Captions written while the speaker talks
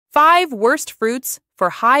5 worst fruits for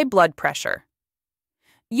high blood pressure.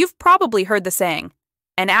 You've probably heard the saying,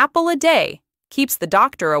 "An apple a day keeps the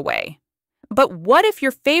doctor away." But what if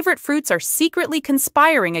your favorite fruits are secretly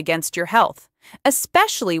conspiring against your health,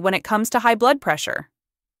 especially when it comes to high blood pressure?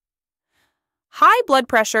 High blood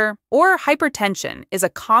pressure, or hypertension, is a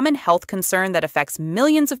common health concern that affects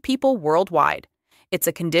millions of people worldwide. It's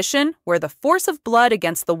a condition where the force of blood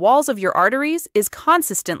against the walls of your arteries is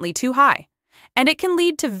consistently too high, and it can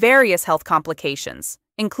lead to various health complications,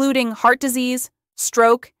 including heart disease,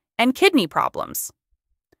 stroke, and kidney problems.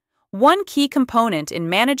 One key component in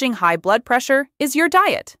managing high blood pressure is your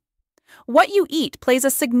diet. What you eat plays a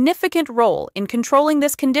significant role in controlling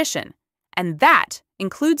this condition, and that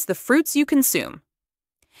includes the fruits you consume.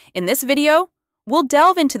 In this video, we'll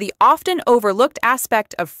delve into the often overlooked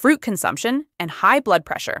aspect of fruit consumption and high blood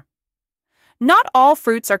pressure. Not all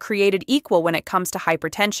fruits are created equal when it comes to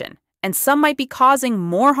hypertension, and some might be causing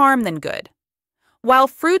more harm than good. While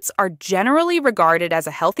fruits are generally regarded as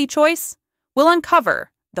a healthy choice, we'll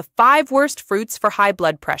uncover the 5 worst fruits for high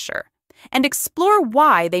blood pressure and explore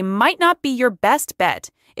why they might not be your best bet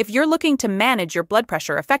if you're looking to manage your blood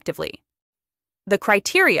pressure effectively. The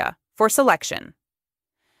criteria for selection.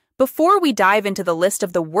 Before we dive into the list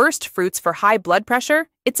of the worst fruits for high blood pressure,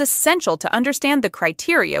 it's essential to understand the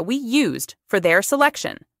criteria we used for their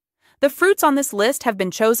selection. The fruits on this list have been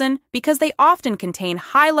chosen because they often contain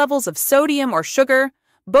high levels of sodium or sugar,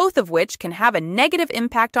 both of which can have a negative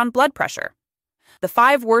impact on blood pressure. The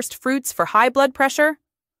 5 worst fruits for high blood pressure.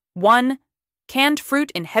 1. Canned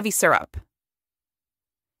fruit in heavy syrup.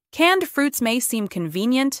 Canned fruits may seem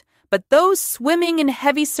convenient, but those swimming in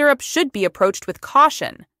heavy syrup should be approached with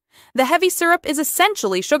caution. The heavy syrup is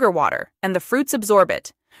essentially sugar water, and the fruits absorb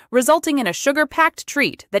it, resulting in a sugar-packed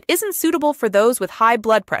treat that isn't suitable for those with high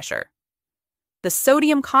blood pressure. The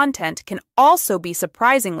sodium content can also be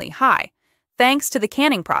surprisingly high, thanks to the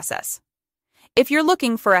canning process. If you're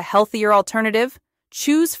looking for a healthier alternative,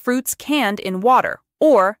 choose fruits canned in water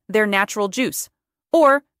or their natural juice,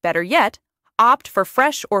 or, better yet, opt for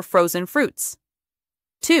fresh or frozen fruits.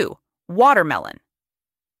 2. Watermelon.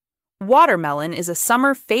 Watermelon is a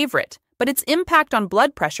summer favorite, but its impact on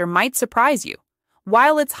blood pressure might surprise you.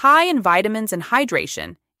 While it's high in vitamins and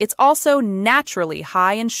hydration, it's also naturally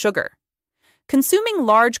high in sugar. Consuming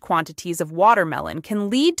large quantities of watermelon can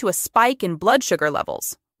lead to a spike in blood sugar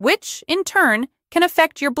levels, which, in turn, can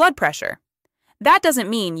affect your blood pressure. That doesn't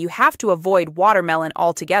mean you have to avoid watermelon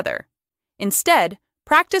altogether. Instead,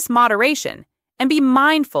 practice moderation and be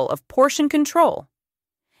mindful of portion control.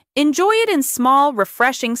 Enjoy it in small,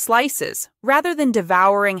 refreshing slices rather than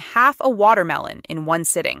devouring half a watermelon in one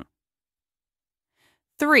sitting.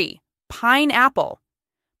 3. Pineapple.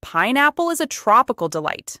 Pineapple is a tropical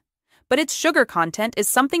delight, but its sugar content is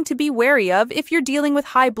something to be wary of if you're dealing with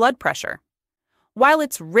high blood pressure. While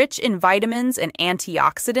it's rich in vitamins and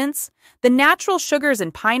antioxidants, the natural sugars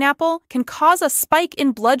in pineapple can cause a spike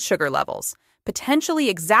in blood sugar levels, potentially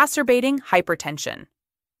exacerbating hypertension.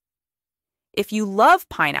 If you love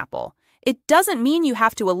pineapple, it doesn't mean you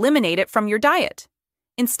have to eliminate it from your diet.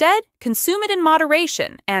 Instead, consume it in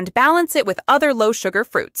moderation and balance it with other low-sugar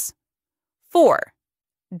fruits. 4.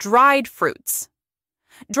 Dried fruits.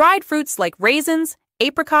 Dried fruits like raisins,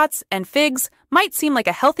 apricots, and figs might seem like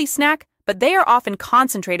a healthy snack, but they are often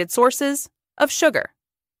concentrated sources of sugar.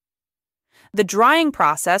 The drying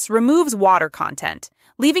process removes water content,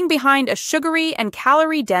 leaving behind a sugary and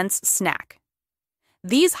calorie-dense snack.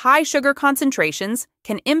 These high sugar concentrations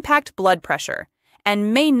can impact blood pressure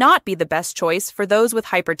and may not be the best choice for those with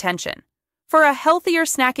hypertension. For a healthier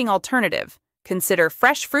snacking alternative, consider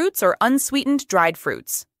fresh fruits or unsweetened dried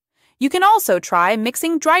fruits. You can also try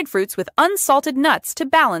mixing dried fruits with unsalted nuts to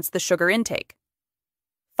balance the sugar intake.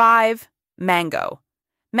 5. Mango.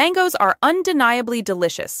 Mangoes are undeniably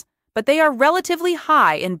delicious, but they are relatively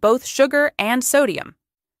high in both sugar and sodium.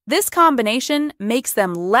 This combination makes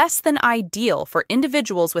them less than ideal for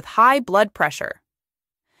individuals with high blood pressure.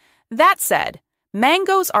 That said,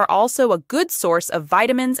 mangoes are also a good source of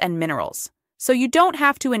vitamins and minerals, so you don't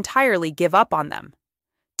have to entirely give up on them.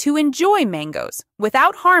 To enjoy mangoes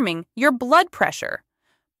without harming your blood pressure,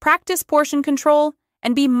 practice portion control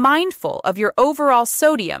and be mindful of your overall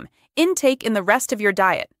sodium intake in the rest of your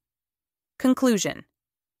diet. Conclusion.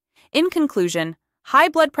 In conclusion, high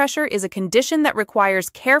blood pressure is a condition that requires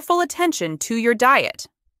careful attention to your diet.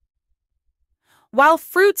 While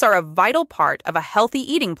fruits are a vital part of a healthy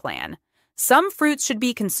eating plan, some fruits should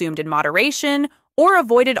be consumed in moderation or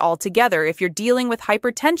avoided altogether if you're dealing with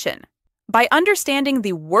hypertension. By understanding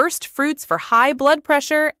the worst fruits for high blood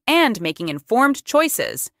pressure and making informed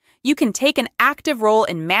choices, you can take an active role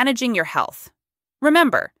in managing your health.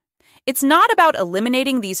 Remember, It's not about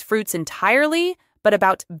eliminating these fruits entirely, but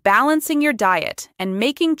about balancing your diet and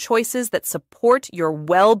making choices that support your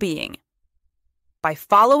well-being. By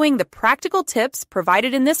following the practical tips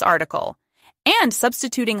provided in this article and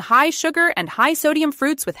substituting high sugar and high sodium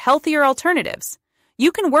fruits with healthier alternatives,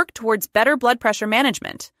 you can work towards better blood pressure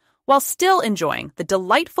management while still enjoying the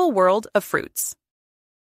delightful world of fruits.